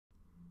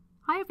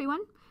Hi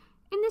everyone,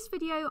 in this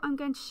video I'm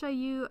going to show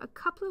you a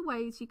couple of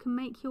ways you can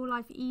make your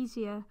life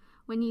easier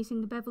when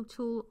using the Bevel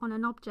tool on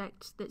an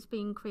object that's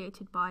being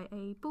created by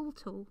a Boole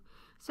tool.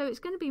 So it's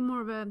going to be more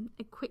of a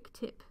quick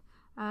tip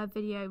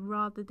video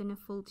rather than a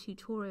full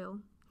tutorial.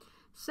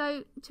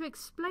 So to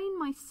explain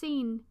my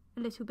scene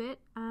a little bit,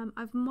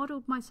 I've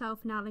modelled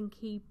myself an Allen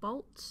key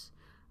bolt.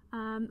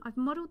 I've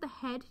modelled the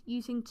head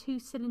using 2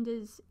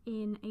 cylinders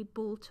in a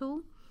Boole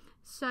tool.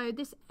 So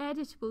this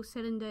editable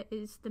cylinder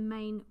is the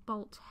main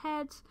bolt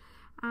head,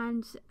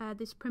 and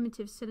this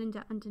primitive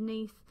cylinder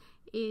underneath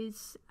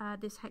is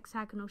this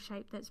hexagonal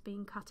shape that's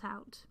being cut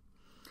out.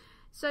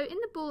 So in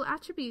the Boole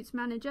Attributes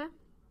Manager,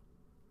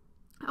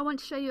 I want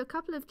to show you a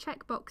couple of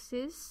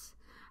checkboxes.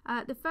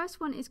 The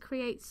first one is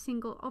Create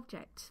Single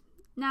Object.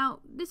 Now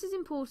this is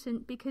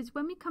important because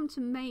when we come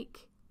to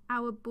make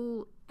our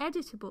Boole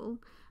editable,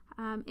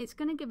 it's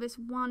going to give us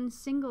one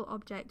single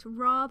object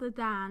rather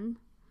than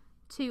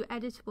 2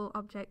 editable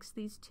objects,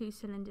 these 2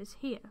 cylinders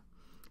here.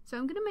 So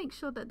I'm going to make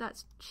sure that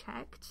that's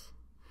checked,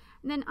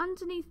 and then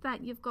underneath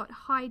that you've got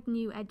hide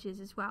new edges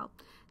as well.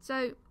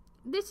 So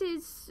this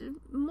is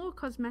more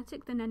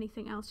cosmetic than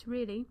anything else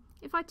really.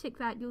 If I tick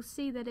that, you'll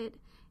see that it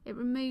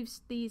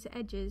removes these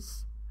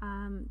edges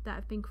that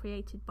have been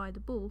created by the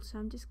Boole, so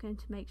I'm just going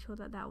to make sure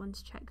that that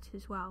one's checked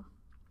as well.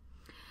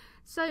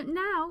 So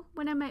now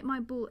when I make my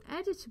Boole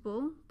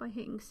editable by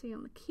hitting C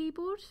on the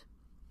keyboard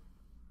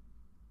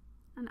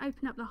and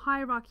open up the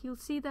hierarchy, you'll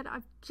see that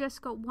I've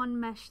just got one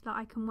mesh that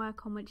I can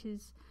work on, which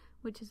is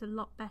a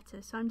lot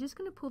better. So I'm just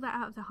going to pull that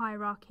out of the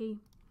hierarchy,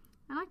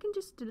 and I can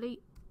just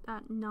delete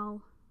that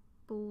null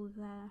Boole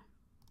there.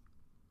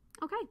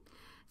 Okay,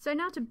 so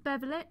now to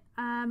bevel it,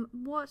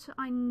 what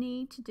I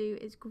need to do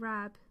is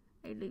grab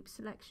a loop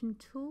selection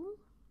tool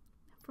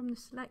from the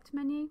select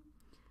menu,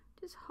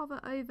 just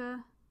hover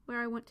over where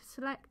I want to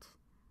select,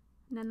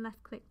 and then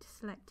left click to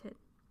select it.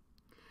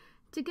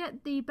 To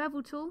get the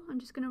bevel tool, I'm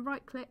just going to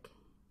right click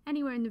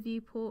anywhere in the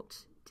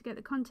viewport to get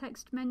the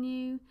context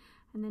menu,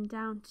 and then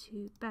down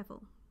to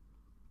bevel.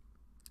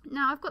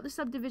 Now I've got the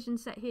subdivision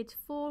set here to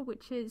 4,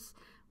 which is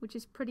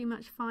pretty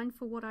much fine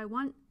for what I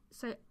want.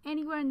 So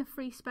anywhere in the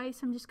free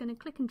space I'm just going to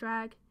click and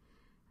drag,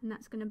 and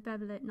that's going to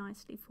bevel it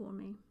nicely for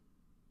me.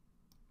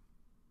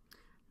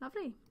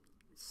 Lovely.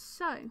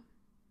 So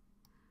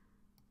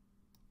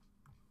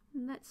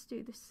let's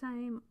do the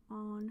same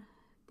on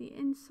the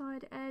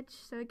inside edge.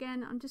 So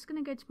again, I'm just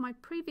going to go to my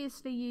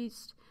previously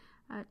used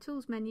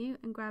tools menu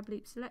and grab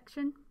loop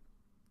selection.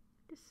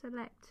 Just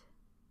select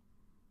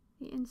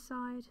the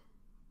inside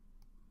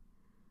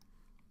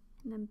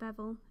and then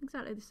bevel,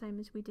 exactly the same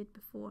as we did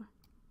before.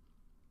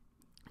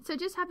 So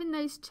just having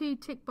those 2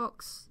 tick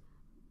boxes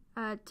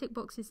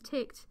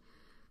ticked,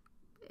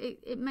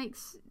 it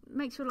makes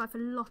your life a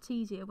lot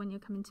easier when you're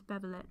coming to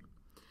bevel it.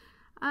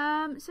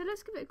 So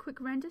let's give it a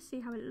quick render, see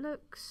how it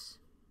looks.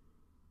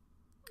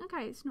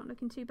 Okay, it's not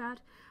looking too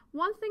bad.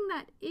 One thing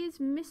that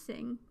is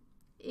missing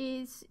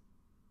is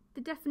the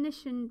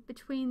definition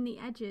between the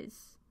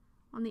edges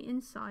on the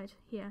inside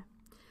here.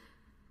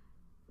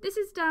 This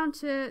is down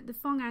to the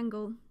Fong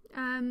Angle.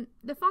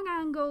 The Fong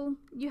Angle,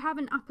 you have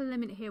an upper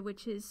limit here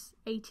which is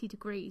 80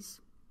 degrees.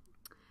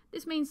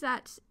 This means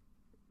that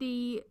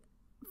the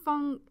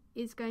Fong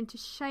is going to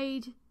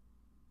shade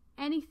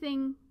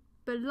anything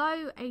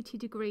below 80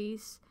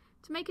 degrees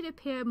to make it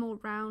appear more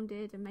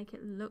rounded and make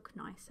it look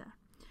nicer.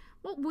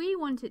 What we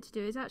want it to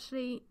do is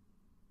actually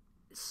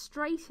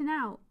straighten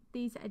out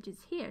these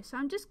edges here. So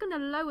I'm just going to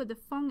lower the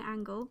Fong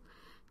Angle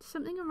to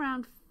something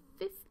around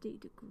 50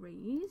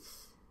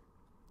 degrees.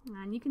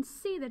 And you can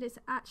see that it's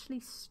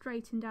actually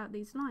straightened out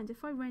these lines.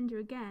 If I render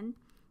again,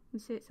 you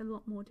see it's a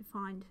lot more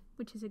defined,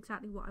 which is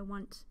exactly what I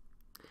want.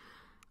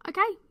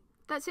 Okay,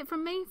 that's it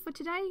from me for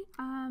today.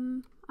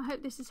 I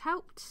hope this has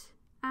helped,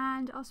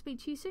 and I'll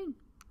speak to you soon.